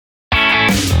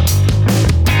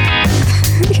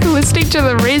listening to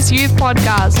the RYSS Youth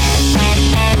Podcast.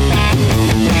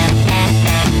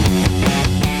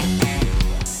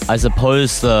 I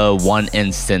suppose the one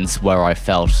instance where I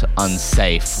felt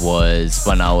unsafe was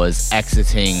when I was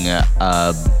exiting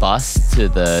a bus to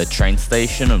the train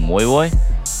station in Woy Woy.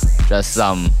 Just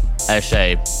some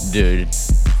S-shape dude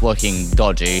looking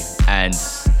dodgy, and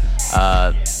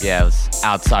it was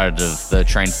outside of the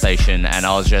train station, and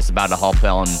I was just about to hop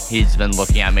on. He's been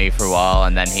looking at me for a while,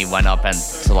 and then he went up and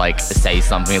to say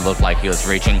something. It looked like he was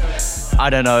reaching, I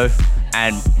don't know,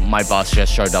 and my bus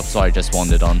just showed up, so I just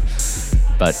wandered on.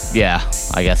 But yeah,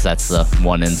 I guess that's the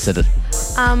one incident.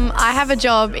 I have a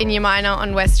job in Year Minor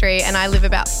on West Street, and I live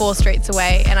about 4 streets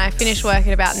away, and I finish work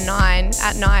at about 9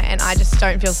 at night, and I just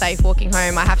don't feel safe walking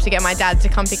home. I have to get my dad to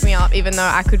come pick me up, even though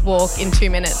I could walk in 2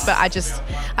 minutes, but I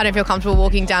don't feel comfortable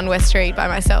walking down West Street by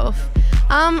myself.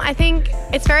 I think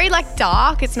it's very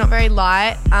dark. It's not very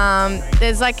light.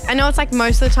 There's I know it's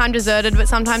most of the time deserted, but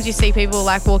sometimes you see people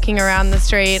walking around the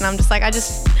street, and I'm just I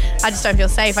just don't feel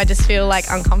safe. I just feel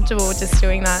uncomfortable just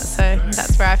doing that. So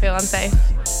that's where I feel unsafe.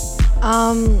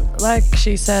 Like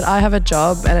she said, I have a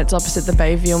job and it's opposite the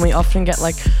Bayview, and we often get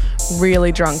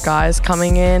really drunk guys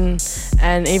coming in,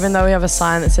 and even though we have a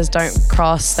sign that says don't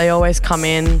cross, they always come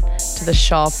in to the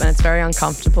shop, and it's very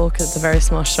uncomfortable because it's a very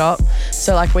small shop.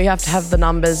 So we have to have the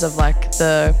numbers of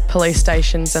the police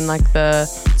stations and the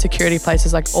security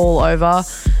places all over,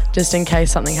 just in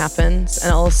case something happens.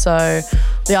 And also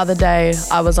the other day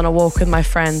I was on a walk with my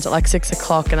friends at 6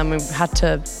 o'clock, and then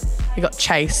we got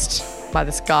chased by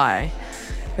this guy,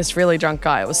 this really drunk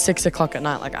guy. It was 6 o'clock at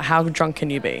night. How drunk can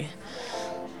you be?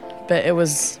 But it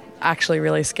was actually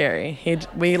really scary.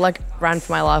 We ran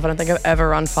for my life. I don't think I've ever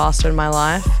run faster in my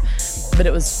life, but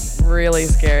it was really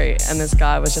scary, and this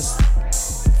guy was just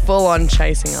full on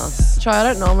chasing us. I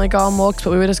don't normally go on walks,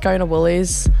 but we were just going to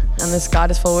Woolies, and this guy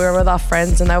we were with our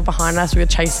friends, and they were behind us. We were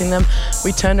chasing them.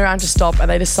 We turned around to stop, and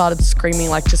they just started screaming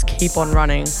just keep on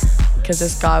running, because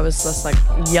this guy was just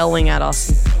yelling at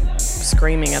us and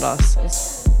screaming at us.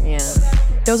 Yeah.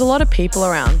 There was a lot of people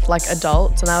around,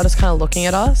 adults, and they were just kind of looking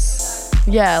at us.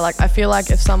 Yeah, I feel it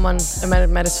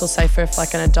made us feel safer if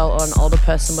an adult or an older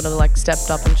person would have stepped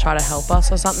up and tried to help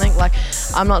us or something.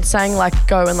 I'm not saying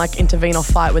go and intervene or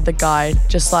fight with the guy,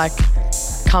 just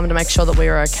come to make sure that we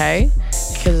were okay,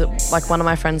 because one of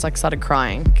my friends started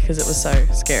crying because it was so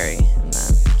scary.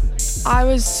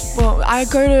 And I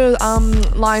go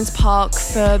to Lions Park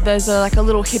there's a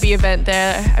little hippie event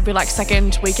there every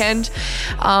second weekend,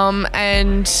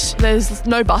 and there's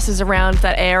no buses around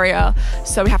that area,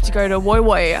 so we have to go to Woy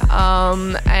Woy,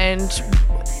 and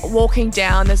walking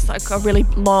down there's a really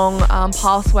long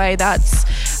pathway that's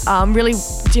really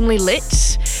dimly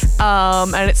lit,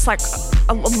 and it's a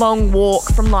long walk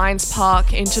from Lions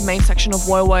Park into the main section of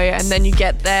Woy Woy, and then you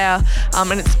get there,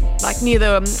 and it's near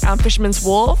the Fisherman's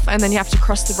Wharf, and then you have to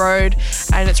cross the road,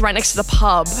 and it's right next to the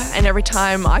pub. And every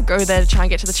time I go there to try and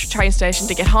get to the train station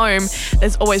to get home,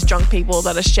 there's always drunk people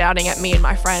that are shouting at me and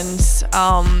my friends,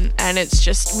 and it's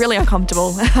just really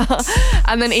uncomfortable.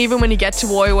 And then even when you get to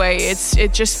Woy Woy,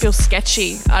 it just feels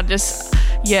sketchy. It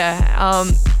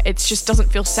just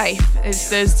doesn't feel safe.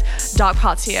 There's dark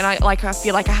parts here, and I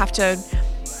feel I have to,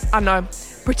 I don't know,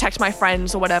 protect my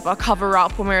friends or whatever, cover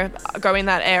up when we're going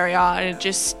that area, and it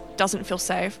just doesn't feel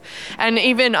safe. And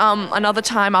even another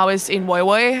time I was in Woy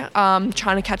Woy,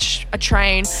 trying to catch a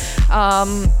train.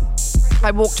 I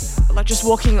walked, just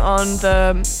walking on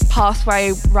the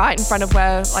pathway right in front of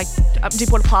where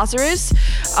Deepwater Plaza is,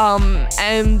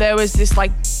 and there was this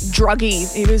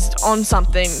druggie. He was on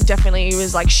something, definitely. He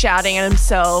was shouting at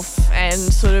himself, and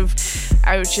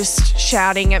I was just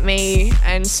shouting at me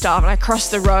and stuff, and I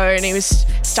crossed the road, and he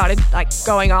started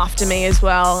going after me as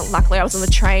well. Luckily I was on the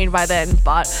train by then,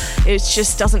 but it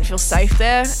just doesn't feel safe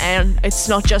there. And it's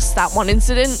not just that one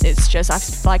incident, it's just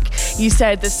you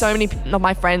said, there's so many of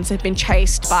my friends have been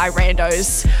chased by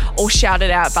randos or shouted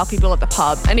at by people at the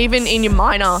pub. And even in Year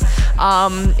Minor,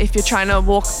 if you're trying to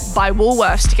walk by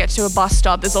Woolworths to get to a bus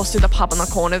stop, there's also the pub on the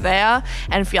corner there,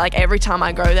 and I feel every time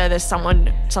I go there, there's some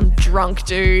drunk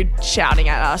dude shouting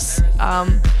at us.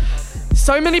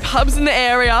 So many pubs in the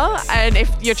area, and if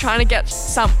you're trying to get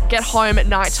home at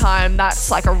night time,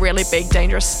 that's a really big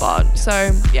dangerous spot.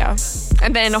 So yeah.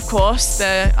 And then of course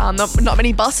there are not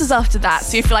many buses after that,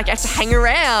 so you feel you have to hang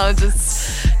around.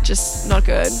 It's just not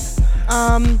good.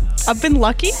 I've been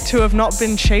lucky to have not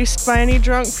been chased by any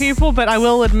drunk people, but I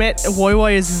will admit Woy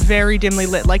Woy is very dimly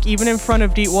lit. Even in front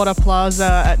of Deepwater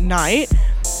Plaza at night,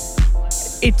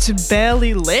 it's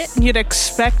barely lit. You'd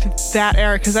expect that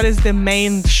area, because that is the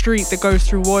main street that goes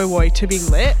through Woy Woy, to be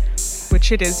lit.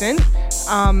 which it isn't.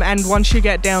 And once you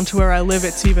get down to where I live,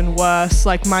 it's even worse.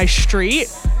 Like, my street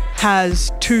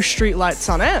has 2 street lights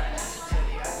on it.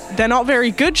 They're not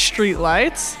very good street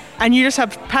lights, and you just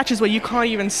have patches where you can't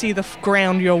even see the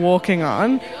ground you're walking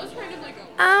on.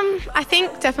 I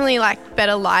think definitely like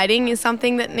better lighting is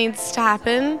something that needs to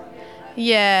happen.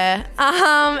 Yeah.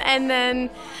 And then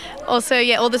also,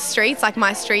 all the streets, like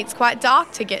my street's quite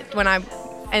dark to get when I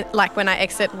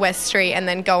exit West Street and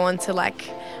then go on to like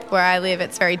where I live,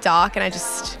 it's very dark and I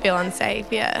just feel unsafe.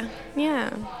 Yeah.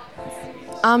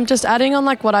 Just adding on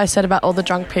like what I said about all the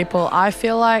drunk people, I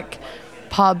feel like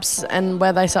pubs and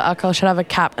where they sell alcohol should have a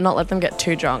cap and not let them get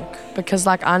too drunk, because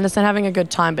like I understand having a good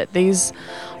time, but these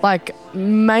like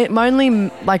mainly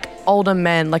like older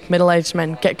men, like middle-aged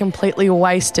men, get completely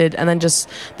wasted and then just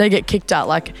they get kicked out.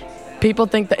 Like, people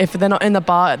think that if they're not in the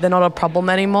bar they're not a problem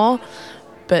anymore,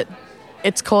 but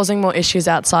it's causing more issues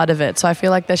outside of it. So I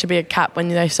feel like there should be a cap when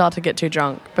they start to get too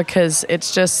drunk, because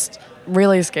it's just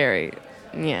really scary.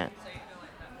 Yeah.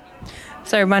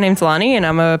 So my name's Lani and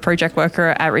I'm a project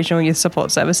worker at Regional Youth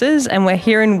Support Services, and we're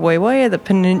here in Woy Woy at the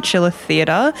Peninsula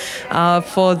Theatre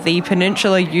for the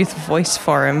Peninsula Youth Voice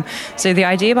Forum. So the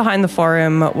idea behind the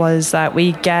forum was that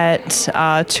we get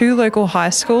 2 local high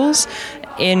schools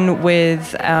in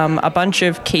with a bunch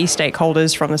of key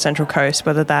stakeholders from the Central Coast,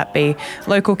 whether that be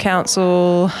local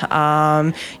council,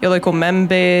 your local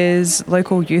members,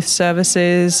 local youth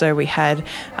services. So we had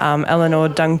Eleanor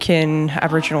Duncan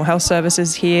Aboriginal Health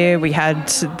Services here. We had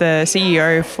the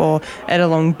CEO for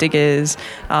Edalong Diggers.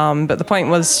 But the point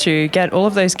was to get all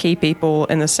of those key people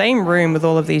in the same room with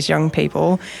all of these young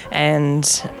people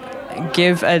and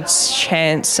give a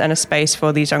chance and a space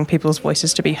for these young people's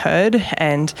voices to be heard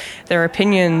and their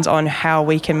opinions on how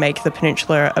we can make the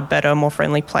peninsula a better, more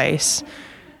friendly place.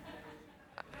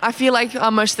 I feel like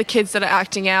most of the kids that are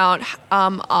acting out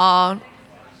are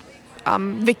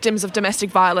victims of domestic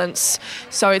violence,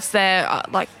 so it's their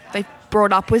like they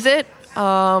brought up with it.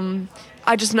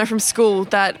 I just know from school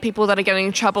that people that are getting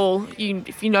in trouble,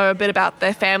 if you know a bit about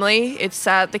their family, it's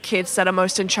that the kids that are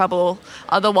most in trouble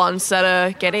are the ones that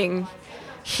are getting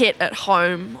hit at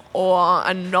home or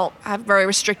are not have very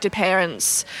restricted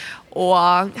parents or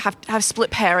have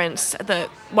split parents, that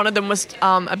one of them was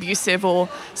abusive or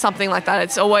something like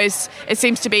that. It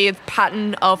seems to be a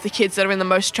pattern of the kids that are in the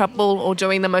most trouble or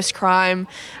doing the most crime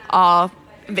are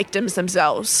victims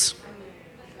themselves.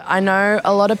 I know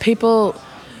a lot of people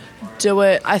do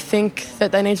it. I think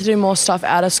that they need to do more stuff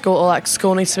out of school, or like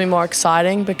school needs to be more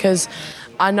exciting, because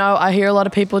I hear a lot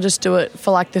of people just do it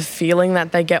for like the feeling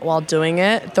that they get while doing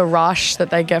it, the rush that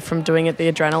they get from doing it,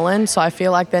 the adrenaline. So I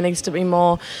feel like there needs to be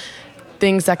more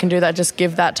things that can do that, just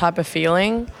give that type of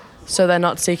feeling, so they're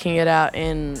not seeking it out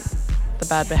in the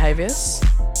bad behaviours.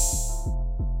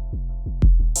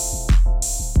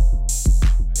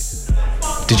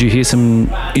 Did you hear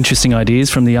some interesting ideas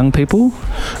from the young people?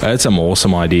 I had some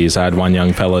awesome ideas. I had one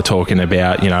young fella talking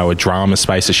about, a drama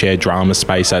space, a shared drama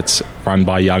space that's run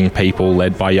by young people,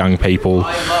 led by young people,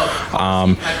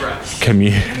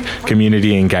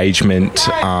 community engagement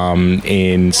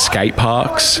in skate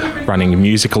parks, running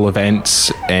musical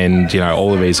events, and,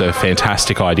 all of these are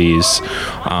fantastic ideas,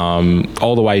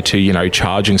 all the way to,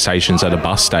 charging stations at a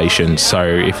bus station. So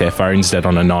if their phone's dead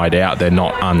on a night out, they're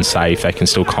not unsafe, they can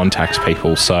still contact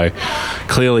people. So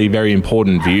clearly very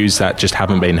important views that just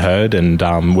haven't been heard,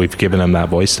 and we've given them that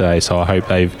voice today. So I hope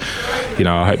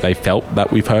they felt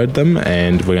that we've heard them,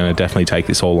 and we're going to definitely take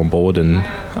this all on board and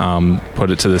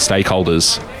put it to the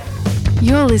stakeholders.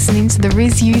 You're listening to the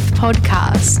RYSS Youth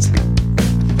Podcast.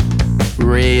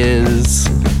 RYSS.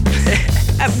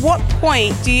 At what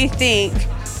point do you think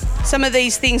some of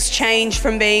these things change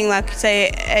from being like,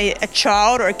 say, a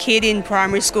child or a kid in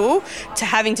primary school to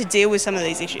having to deal with some of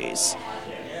these issues?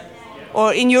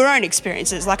 Or in your own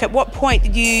experiences, like at what point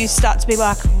did you start to be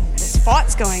like, there's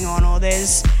fights going on, or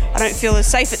I don't feel as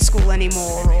safe at school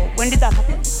anymore, or when did that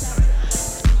happen?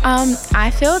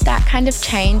 I feel that kind of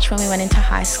changed when we went into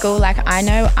high school. Like, I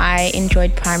know I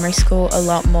enjoyed primary school a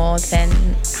lot more than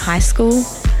high school,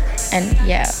 and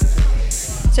yeah.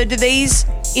 So do these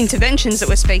interventions that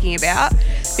we're speaking about,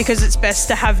 because it's best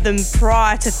to have them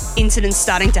prior to incidents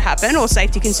starting to happen or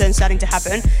safety concerns starting to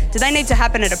happen, do they need to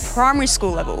happen at a primary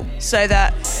school level, so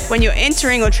that when you're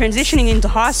entering or transitioning into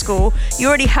high school, you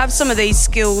already have some of these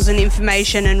skills and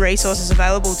information and resources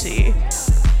available to you?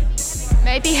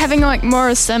 Maybe having like more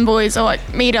assemblies or like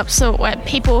meetups, or where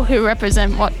people who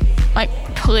represent like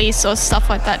police or stuff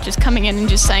like that just coming in and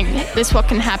just saying, this is what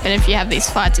can happen if you have these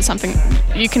fights or something.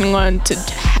 You can learn to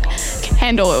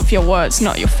handle it with your words,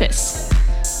 not your fists.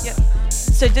 Yep.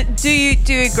 So do you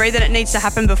agree that it needs to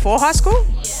happen before high school?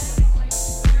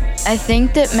 I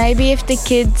think that maybe if the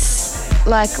kids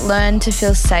learn to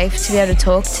feel safe to be able to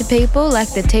talk to people,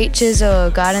 like the teachers or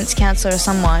guidance counsellor or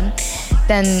someone,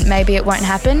 then maybe it won't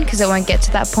happen because it won't get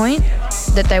to that point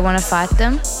that they want to fight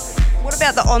them. What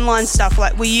about the online stuff?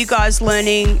 Were you guys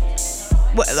learning?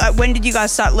 When did you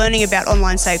guys start learning about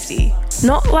online safety?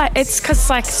 Not it's because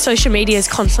social media is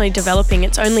constantly developing.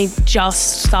 It's only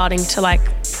just starting to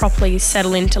properly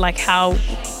settle into how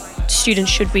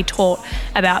students should be taught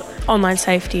about online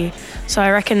safety. So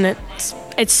I reckon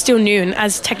it's still new, and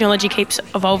as technology keeps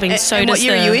evolving, so and does what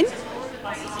year are you in?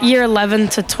 Year 11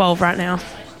 to 12 right now.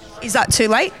 Is that too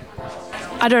late?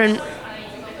 I don't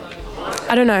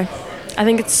know. I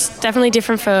think it's definitely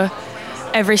different for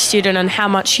every student and how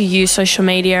much you use social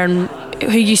media and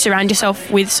who you surround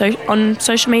yourself with on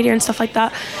social media and stuff like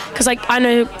that. Because I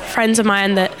know friends of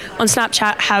mine that on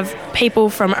Snapchat have people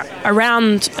from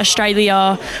around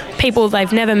Australia, people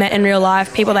they've never met in real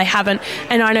life, people they haven't.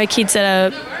 And I know kids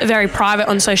that are very private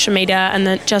on social media and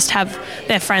that just have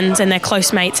their friends and their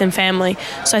close mates and family.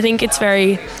 So I think it's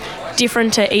very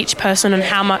different to each person and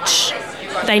how much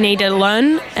they need to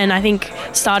learn. And I think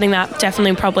starting that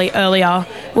definitely probably earlier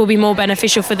will be more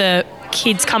beneficial for the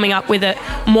kids coming up with it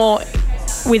more,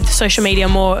 with social media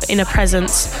more in a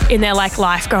presence in their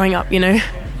life growing up,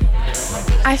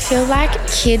 I feel like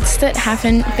kids that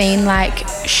haven't been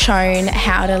shown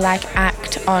how to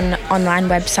act on online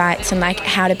websites and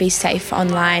how to be safe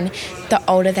online, the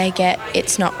older they get,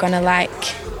 it's not gonna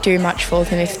do much for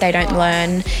them if they don't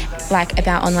learn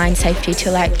about online safety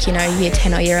till year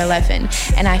 10 or year 11.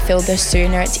 And I feel the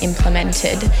sooner it's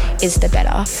implemented is the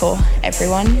better for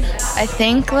everyone. I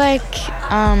think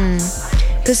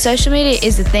because social media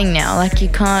is a thing now, you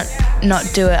can't not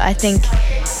do it. I think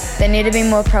they need to be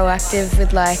more proactive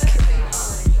with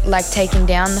taking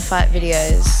down the fight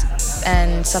videos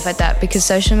and stuff like that, because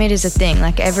social media is a thing.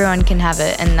 Everyone can have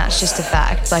it, and that's just a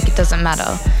fact. It doesn't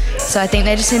matter. So I think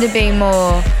they just need to be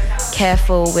more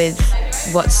careful with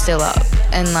what's still up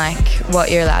and what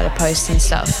you're allowed to post and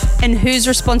stuff. And whose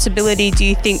responsibility do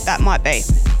you think that might be?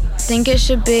 I think it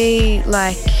should be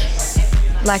the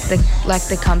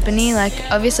company.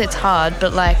 Obviously it's hard,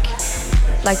 but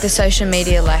the social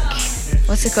media,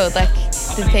 what's it called? The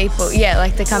people,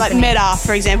 the company. Meta,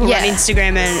 for example, on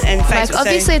Instagram and Facebook.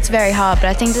 Obviously it's very hard, but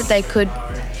I think that they could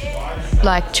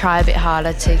try a bit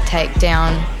harder to take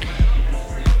down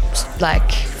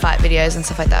fight videos and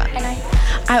stuff like that. And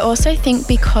I also think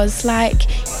because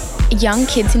young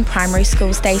kids in primary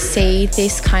schools, they see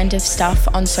this kind of stuff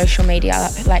on social media,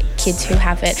 kids who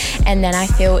have it, and then I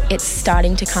feel it's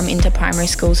starting to come into primary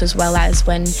schools as well, as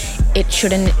when it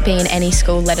shouldn't be in any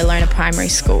school, let alone a primary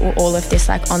school, all of this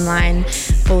online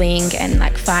bullying and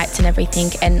fights and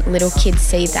everything, and little kids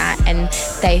see that and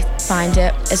they find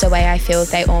it as a way, I feel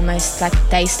they almost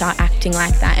they start acting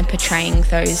like that and portraying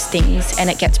those things, and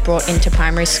it gets brought into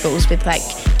primary schools with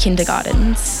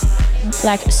kindergartens.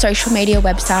 Social media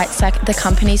websites, the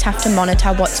companies have to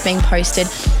monitor what's being posted,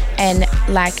 and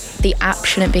the app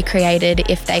shouldn't be created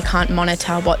if they can't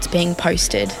monitor what's being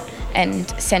posted and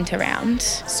sent around.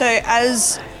 So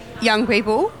as young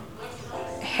people,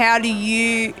 how do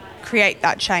you create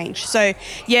that change? So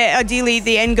ideally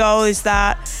the end goal is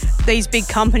that these big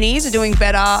companies are doing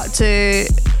better to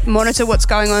monitor what's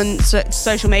going on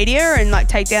social media and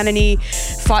take down any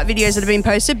fight videos that have been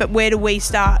posted. But where do we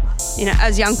start,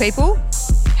 as young people?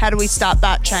 How do we start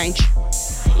that change?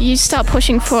 You start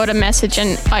pushing forward a message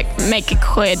and make it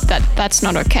clear that that's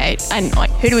not okay. And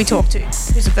who do we talk to?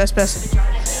 Who's the first person?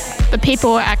 The people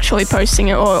who are actually posting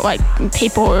it, or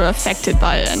people who are affected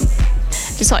by it, and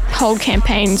just hold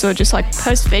campaigns or just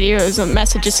post videos or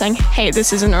messages saying, hey,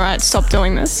 this isn't alright, stop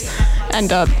doing this, and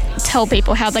tell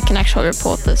people how they can actually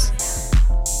report this.